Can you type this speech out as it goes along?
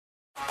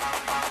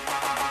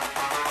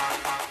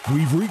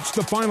We've reached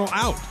the final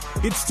out.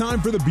 It's time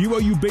for the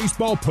BYU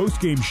Baseball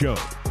Postgame Show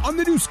on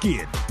the new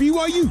skin,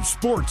 BYU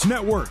Sports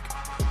Network.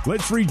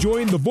 Let's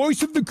rejoin the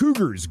voice of the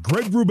Cougars,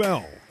 Greg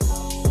Wrubell.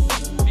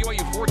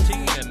 BYU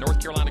 14 and North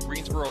Carolina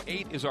Greensboro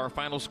 8 is our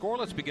final score.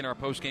 Let's begin our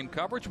postgame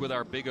coverage with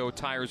our Big O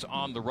Tires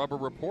On the Rubber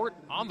report.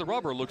 On the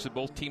Rubber looks at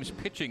both teams'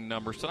 pitching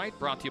numbers tonight,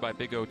 brought to you by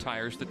Big O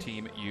Tires, the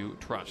team you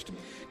trust.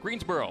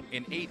 Greensboro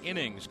in 8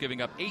 innings,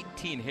 giving up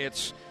 18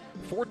 hits,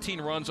 14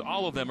 runs,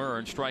 all of them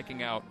earned,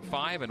 striking out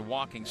 5 and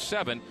walking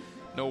 7.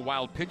 No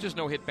wild pitches,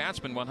 no hit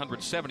batsmen,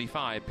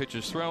 175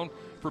 pitches thrown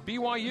for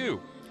BYU.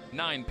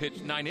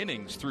 9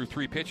 innings through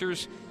 3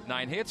 pitchers,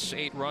 9 hits,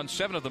 8 runs,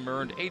 7 of them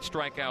earned, 8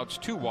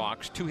 strikeouts, 2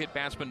 walks, 2 hit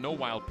batsmen, no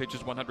wild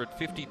pitches,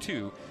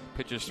 152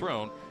 pitches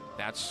thrown.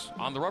 That's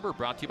On the Rubber,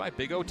 brought to you by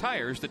Big O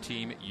Tires, the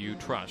team you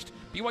trust.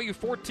 BYU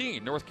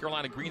 14, North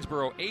Carolina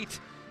Greensboro 8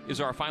 is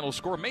our final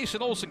score.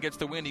 Mason Olson gets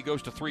the win. He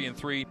goes to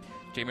 3-3.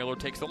 Jay Miller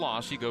takes the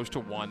loss. He goes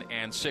to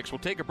 1-6. We'll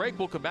take a break.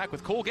 We'll come back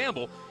with Cole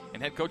Gamble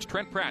and head coach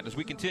Trent Pratt as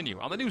we continue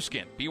on the new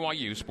skin,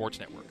 BYU Sports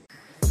Network.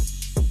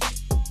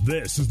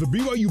 This is the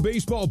BYU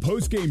Baseball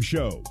Postgame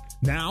Show.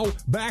 Now,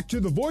 back to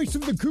the voice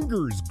of the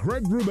Cougars,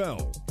 Greg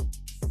Wrubell.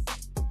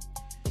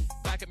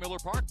 Back at Miller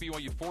Park,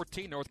 BYU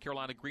 14, North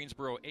Carolina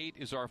Greensboro 8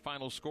 is our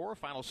final score.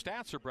 Final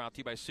stats are brought to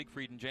you by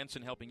Siegfried and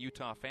Jensen, helping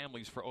Utah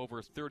families for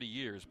over 30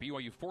 years.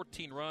 BYU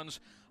 14 runs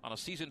on a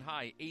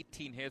season-high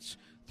 18 hits,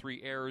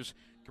 3 errors.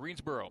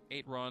 Greensboro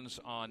 8 runs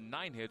on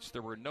 9 hits.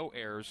 There were no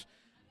errors.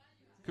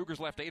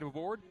 Cougars left 8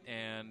 aboard,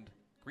 and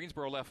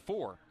Greensboro left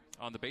 4.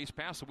 On the base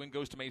pass, the win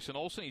goes to Mason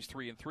Olson. He's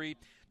 3-3.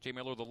 Jay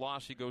Miller, the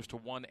loss, he goes to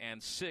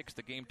 1-6.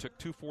 The game took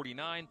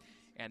 249,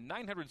 and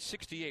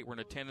 968 were in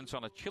attendance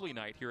on a chilly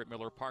night here at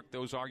Miller Park.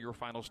 Those are your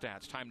final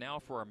stats. Time now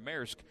for our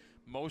Maersk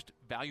Most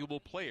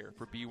Valuable Player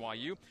for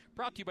BYU.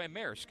 Brought to you by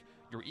Maersk,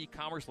 your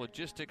e-commerce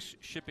logistics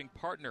shipping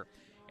partner.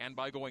 And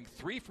by going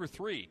 3 for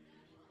 3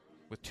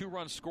 with 2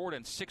 runs scored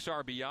and 6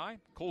 RBI,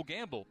 Cole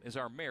Gamble is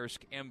our Maersk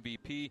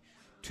MVP.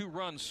 2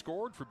 runs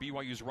scored for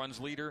BYU's runs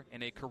leader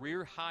and a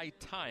career-high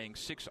tying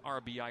 6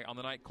 RBI on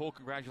the night. Cole,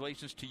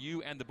 congratulations to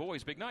you and the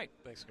boys. Big night.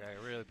 Thanks, Greg.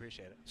 I really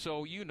appreciate it.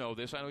 So you know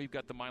this. I know you've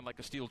got the mind like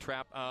a steel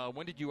trap.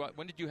 When did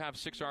you have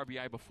 6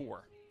 RBI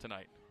before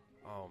tonight?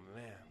 Oh,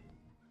 man.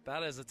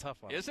 That is a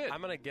tough one. Is it?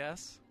 I'm going to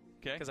guess,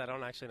 okay, because I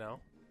don't actually know.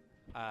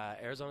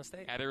 Arizona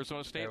State. At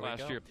Arizona State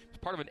last year. It's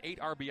part of an 8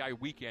 RBI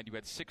weekend. You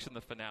had 6 in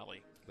the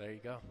finale. There you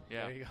go.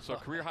 Yeah. There you go. So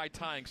career-high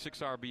tying 6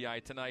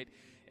 RBI tonight.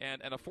 And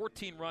a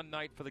 14-run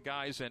night for the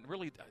guys, and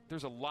really,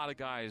 there's a lot of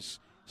guys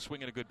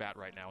swinging a good bat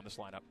right now in this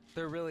lineup.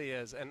 There really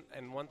is,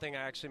 and one thing I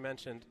actually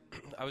mentioned,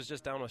 I was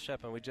just down with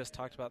Shep, and we just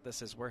talked about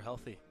this, is we're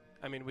healthy.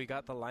 I mean, we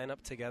got the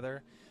lineup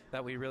together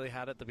that we really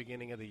had at the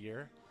beginning of the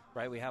year,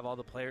 right? We have all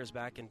the players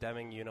back in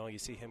Deming. You know, you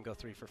see him go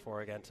 3 for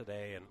 4 again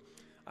today, and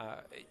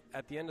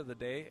at the end of the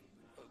day,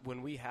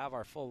 when we have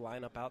our full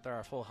lineup out there,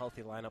 our full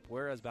healthy lineup,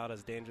 we're about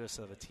as dangerous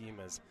of a team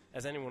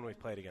as anyone we've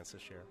played against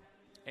this year.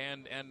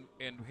 And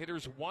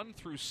hitters 1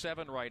 through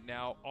 7 right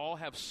now all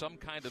have some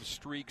kind of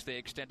streaks they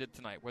extended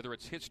tonight, whether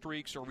it's hit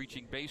streaks or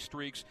reaching base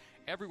streaks.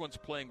 Everyone's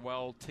playing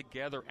well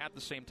together at the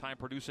same time,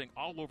 producing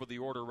all over the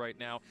order right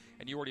now.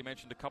 And you already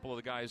mentioned a couple of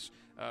the guys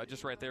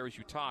just right there as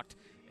you talked.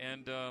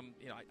 And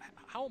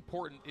how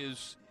important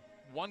is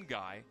one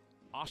guy,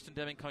 Austin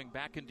Deming, coming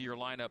back into your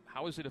lineup?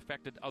 How has it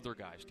affected other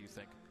guys, do you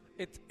think?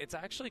 It's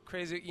actually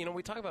crazy. You know,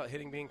 we talk about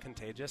hitting being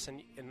contagious,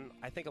 and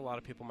I think a lot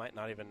of people might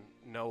not even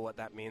know what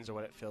that means or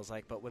what it feels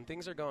like. But when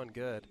things are going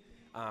good,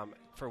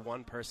 for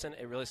one person,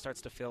 it really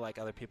starts to feel like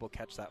other people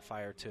catch that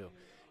fire too.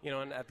 You know,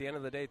 and at the end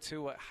of the day,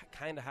 too, what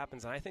kind of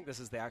happens, and I think this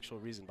is the actual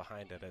reason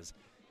behind it, is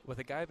with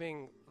a guy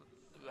being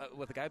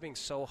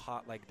so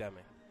hot like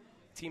Deming,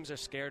 teams are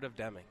scared of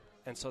Deming.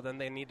 And so then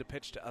they need to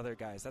pitch to other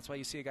guys. That's why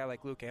you see a guy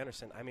like Luke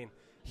Anderson. I mean,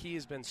 he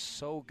has been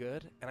so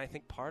good, and I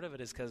think part of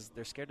it is because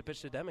they're scared to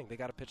pitch to Deming. They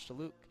got to pitch to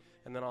Luke.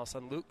 And then all of a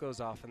sudden Luke goes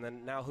off, and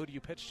then now who do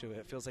you pitch to?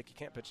 It feels like you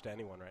can't pitch to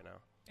anyone right now.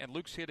 And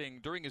Luke's hitting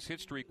during his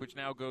hit streak, which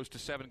now goes to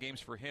 7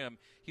 games for him.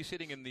 He's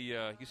hitting in the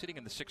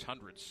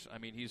 600s. I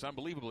mean, he's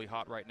unbelievably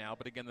hot right now.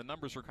 But again, the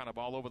numbers are kind of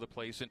all over the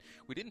place. And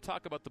we didn't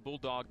talk about the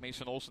Bulldog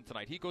Mason Olson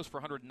tonight. He goes for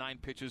 109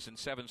 pitches and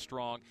 7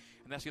 strong,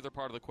 and that's the other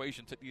part of the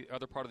equation. The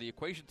other part of the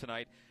equation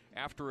tonight.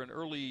 After an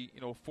early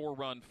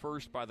 4-run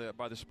first by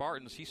the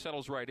Spartans, he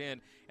settles right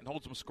in and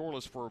holds them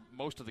scoreless for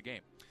most of the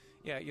game.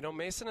 Yeah, you know,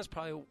 Mason is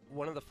probably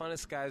one of the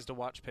funnest guys to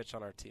watch pitch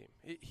on our team.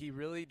 He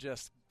really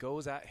just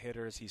goes at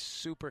hitters. He's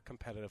super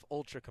competitive,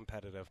 ultra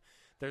competitive.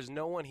 There's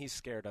no one he's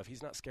scared of.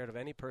 He's not scared of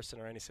any person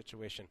or any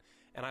situation.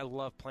 And I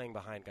love playing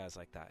behind guys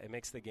like that. It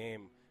makes the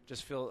game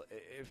just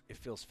it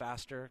feels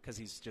faster because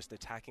he's just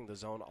attacking the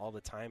zone all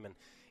the time. And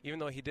even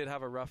though he did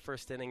have a rough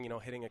first inning,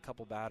 hitting a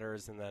couple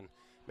batters and then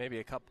maybe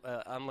a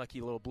couple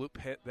unlucky little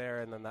bloop hit there,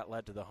 and then that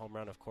led to the home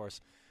run, of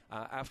course.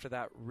 After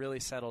that,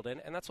 really settled in,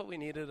 and that's what we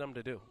needed him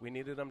to do. We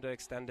needed him to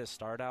extend his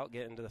start out,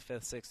 get into the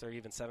 5th, 6th, or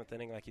even 7th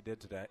inning like he did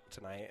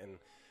tonight, and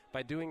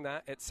by doing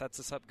that, it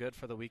sets us up good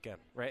for the weekend,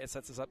 right? It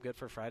sets us up good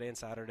for Friday and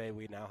Saturday.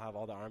 We now have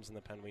all the arms in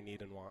the pen we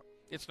need and want.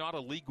 It's not a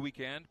league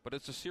weekend, but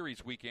it's a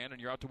series weekend,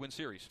 and you're out to win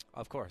series.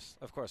 Of course.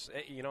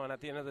 And at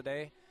the end of the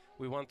day,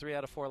 we won 3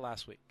 out of 4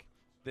 last week.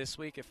 This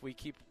week, if we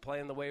keep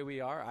playing the way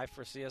we are, I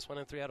foresee us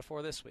winning 3 out of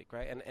 4 this week,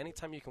 right? And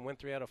anytime you can win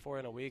 3 out of 4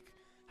 in a week,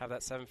 have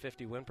that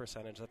 750 win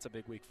percentage, that's a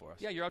big week for us.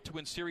 Yeah, you're out to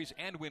win series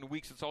and win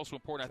weeks. It's also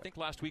important. I think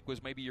last week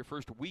was maybe your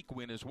first week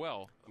win as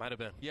well. Might have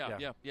been.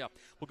 Yeah.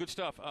 Well, good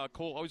stuff.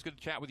 Cole, always good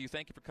to chat with you.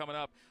 Thank you for coming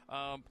up.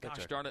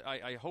 Gosh darn it,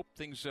 I hope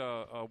things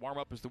warm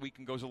up as the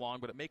weekend goes along,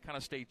 but it may kind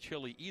of stay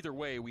chilly. Either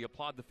way, we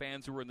applaud the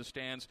fans who are in the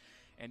stands,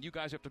 and you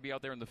guys have to be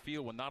out there in the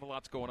field when not a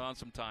lot's going on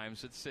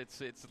sometimes. It's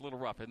a little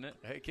rough, isn't it?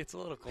 It gets a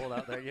little cold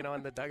out there.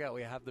 In the dugout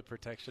we have the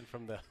protection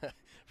from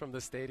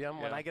the stadium.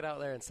 Yeah. When I get out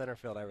there in center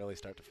field, I really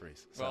start to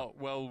freeze. So.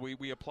 Well,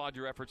 we applaud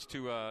your efforts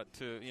to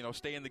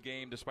stay in the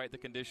game despite the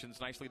conditions.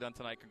 Nicely done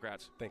tonight.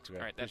 Congrats. Thanks, Greg.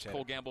 All right, that's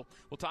Cole Gamble.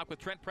 We'll talk with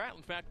Trent Pratt.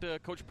 In fact,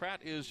 Coach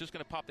Pratt is just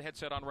going to pop the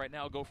headset on right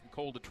now, go from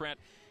Cole to Trent,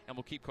 and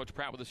we'll keep Coach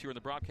Pratt with us here in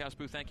the broadcast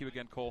booth. Thank you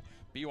again, Cole.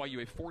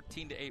 BYU a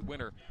 14-8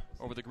 winner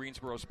over the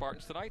Greensboro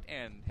Spartans tonight,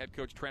 and head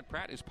coach Trent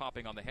Pratt is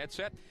popping on the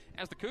headset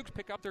as the Cougs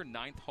pick up their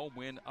 9th home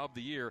win of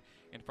the year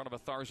in front of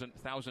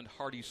 1,000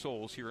 hearty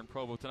souls here in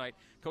Provo tonight.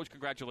 Coach,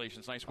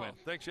 congratulations. Nice win.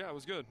 Thanks. Yeah, it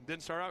was good.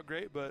 Didn't start out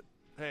great, but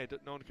hey,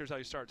 no one cares how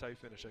you start, it's how you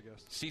finish, I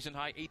guess. Season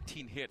high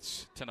 18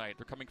 hits tonight.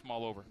 They're coming from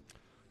all over.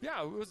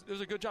 Yeah, it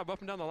was a good job up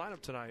and down the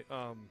lineup tonight.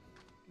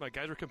 My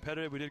guys were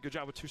competitive. We did a good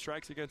job with 2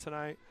 strikes again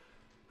tonight.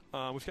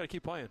 We've got to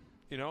keep playing,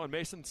 and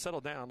Mason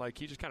settled down. Like,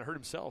 he just kind of hurt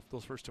himself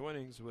those first 2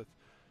 innings with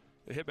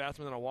a hit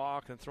batsman and a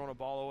walk and throwing a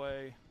ball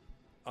away.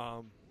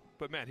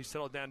 But, man, he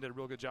settled down, did a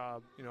real good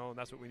job, and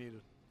that's what we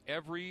needed.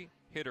 Every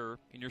hitter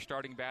in your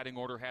starting batting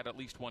order had at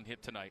least 1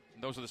 hit tonight.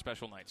 And those are the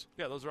special nights.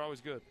 Yeah, those are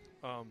always good.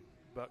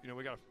 But,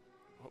 we got to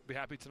be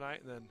happy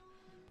tonight, and then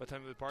by the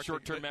time of the park,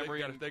 short-term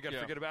memory. They got to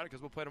forget about it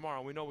because we'll play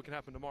tomorrow. We know what can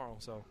happen tomorrow.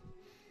 So,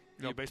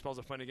 baseball's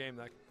a funny game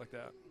like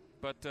that.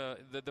 But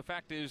the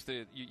fact is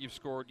that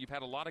you've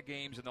had a lot of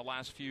games in the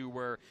last few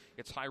where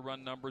it's high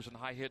run numbers and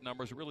high hit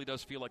numbers. It really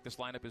does feel like this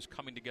lineup is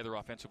coming together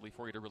offensively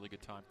for you at a really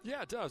good time.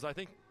 Yeah, it does. I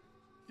think,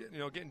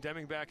 getting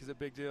Deming back is a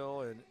big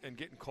deal, and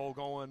getting Cole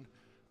going.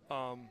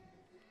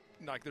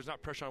 There's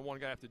not pressure on one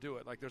guy to have to do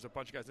it. Like, there's a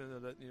bunch of guys in there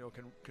that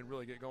can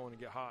really get going and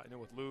get hot.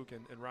 With Luke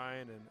and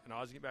Ryan and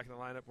Ozzie get back in the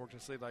lineup, working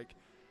to sleep,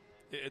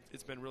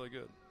 it's been really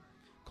good.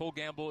 Cole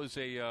Gamble is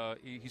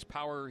he's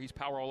power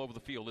all over the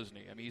field, isn't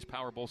he? I mean, he's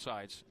power both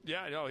sides.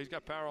 Yeah, I know. He's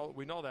got power.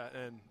 We know that,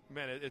 and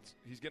man,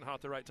 he's getting hot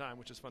at the right time,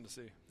 which is fun to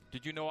see.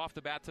 Did you know off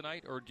the bat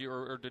tonight, or did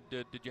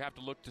you have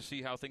to look to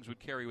see how things would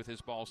carry with his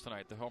balls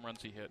tonight, the home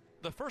runs he hit?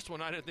 The first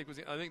one I didn't think was.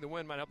 I think the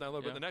wind might help that a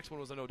little bit. The next one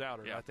was a no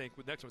doubter. Yeah. I think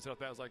the next one was hit off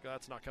the bat. I was like,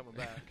 that's not coming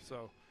back.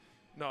 So,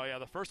 no, yeah,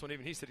 the first one,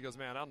 even he said, he goes,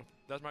 man,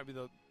 that might be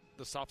the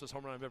softest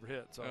home run I've ever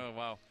hit. So, oh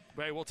wow.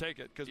 But hey, we'll take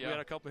it because we had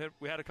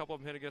a couple of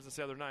them hit against us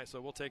the other night,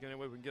 so we'll take it any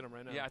way we can get them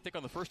right now. Yeah, I think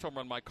on the first home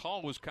run, my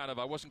call was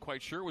I wasn't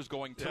quite sure it was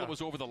going till it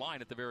was over the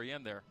line at the very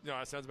end there. No,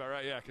 that sounds about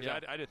right. Yeah, because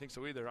I didn't think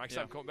so either. I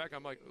saw him coming back.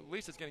 I'm like, at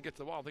least it's going to get to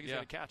the wall. I think he's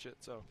going to catch it.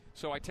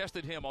 So I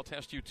tested him. I'll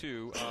test you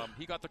too.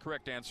 He got the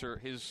correct answer.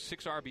 His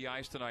 6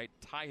 RBIs tonight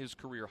tie his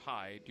career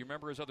high. Do you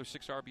remember his other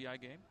 6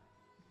 RBI game?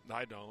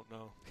 I don't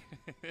know.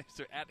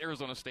 So at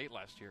Arizona State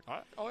last year.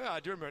 I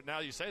do remember. Now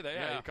you say that.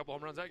 Yeah, a couple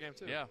home runs that game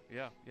too.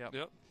 Yeah.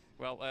 Yep.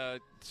 Well,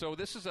 so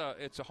this is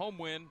it's a home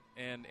win,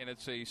 and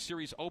it's a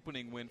series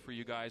opening win for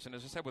you guys. And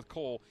as I said with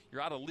Cole,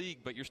 you're out of league,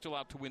 but you're still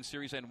out to win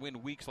series and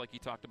win weeks like you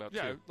talked about,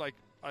 too. Yeah,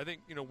 I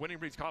think, winning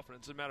breeds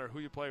confidence. It doesn't matter who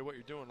you play or what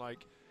you're doing.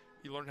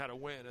 You learn how to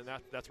win, and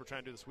that's what we're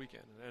trying to do this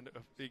weekend. And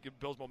if it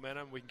builds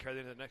momentum, we can carry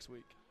that into the next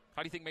week.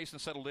 How do you think Mason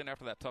settled in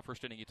after that tough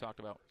first inning you talked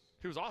about?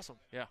 He was awesome.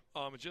 Yeah.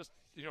 It's just,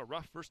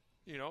 rough first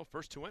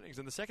 2 innings.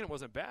 And the second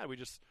wasn't bad. We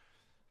just,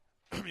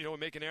 we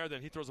make an error,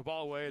 then he throws the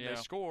ball away, and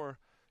they score.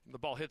 The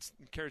ball hits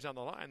and carries down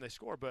the line, they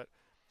score. But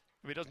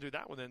if he doesn't do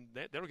that one, then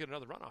they don't get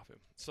another run off him.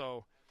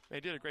 So he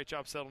did a great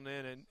job settling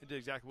in and did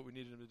exactly what we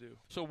needed him to do.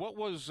 So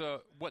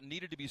what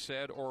needed to be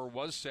said or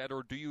was said,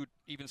 or do you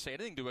even say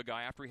anything to a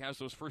guy after he has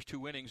those first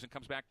 2 innings and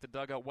comes back to the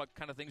dugout? What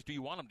kind of things do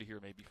you want him to hear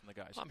maybe from the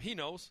guys? He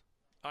knows.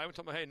 I would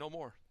tell him, hey, no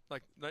more.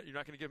 You're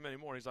not going to give him any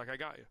more. He's like, I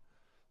got you.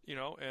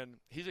 And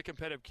he's a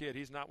competitive kid.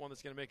 He's not one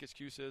that's going to make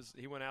excuses.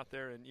 He went out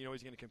there and,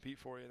 he's going to compete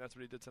for you, and that's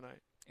what he did tonight.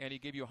 And he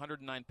gave you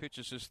 109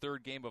 pitches, his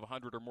 3rd game of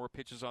 100 or more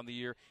pitches on the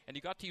year. And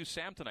you got to use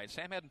Sam tonight.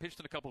 Sam hadn't pitched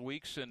in a couple of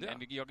weeks, and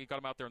you got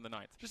him out there in the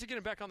 9th. Just to get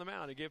him back on the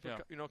mound. He gave him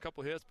a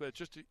couple of hits, but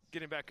just to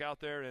get him back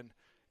out there and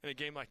in a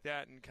game like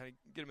that and kind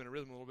of get him in a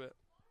rhythm a little bit.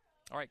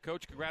 All right,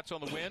 Coach, congrats on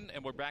the win,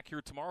 and we're back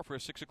here tomorrow for a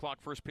 6 o'clock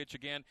first pitch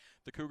again.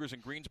 The Cougars in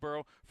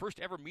Greensboro. First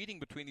ever meeting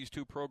between these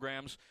two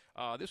programs.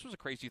 This was a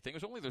crazy thing. It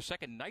was only their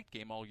 2nd night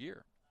game all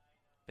year.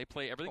 They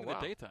play everything in the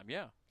daytime,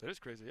 yeah. That is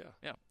crazy, yeah.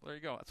 Yeah, there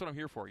you go. That's what I'm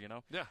here for, Yeah.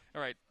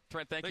 All right,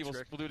 Trent, thank you.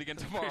 We'll do it again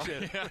tomorrow.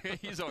 Appreciate it.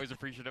 He's always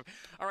appreciative.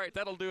 All right,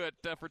 that'll do it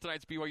for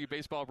tonight's BYU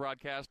baseball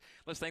broadcast.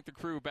 Let's thank the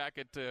crew back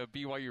at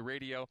BYU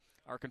Radio,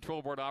 our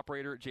control board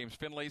operator, James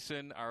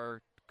Finlayson,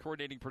 our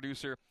coordinating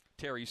producer,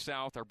 Terry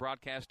South, our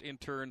broadcast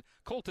intern,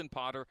 Colton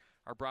Potter,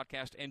 Our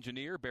broadcast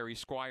engineer, Barry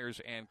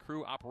Squires, and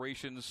crew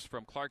operations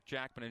from Clark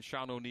Jackman and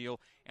Sean O'Neill,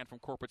 and from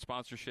corporate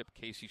sponsorship,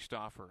 Casey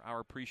Stauffer.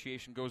 Our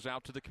appreciation goes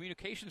out to the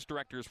communications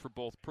directors for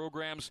both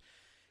programs.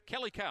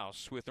 Kelly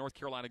Kaus with North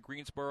Carolina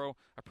Greensboro.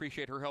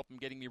 Appreciate her help in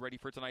getting me ready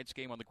for tonight's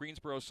game on the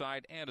Greensboro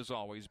side. And as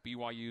always,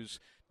 BYU's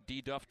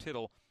D. Duff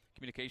Tittle,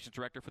 communications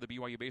director for the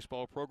BYU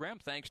baseball program.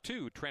 Thanks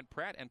to Trent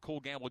Pratt and Cole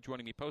Gamble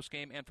joining me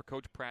postgame, and for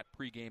Coach Pratt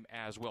pregame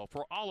as well.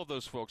 For all of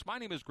those folks, my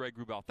name is Greg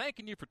Wrubell.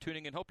 Thanking you for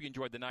tuning in. Hope you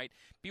enjoyed the night.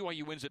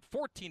 BYU wins it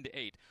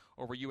 14-8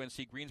 over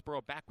UNC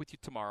Greensboro. Back with you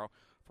tomorrow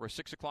for a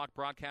 6 o'clock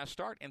broadcast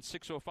start and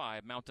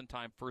 6:05 Mountain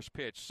Time first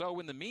pitch. So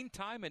in the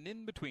meantime and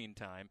in between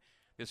time,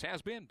 this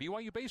has been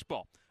BYU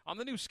Baseball on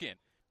the new skin,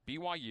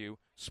 BYU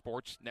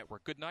Sports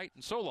Network. Good night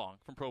and so long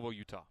from Provo,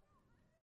 Utah.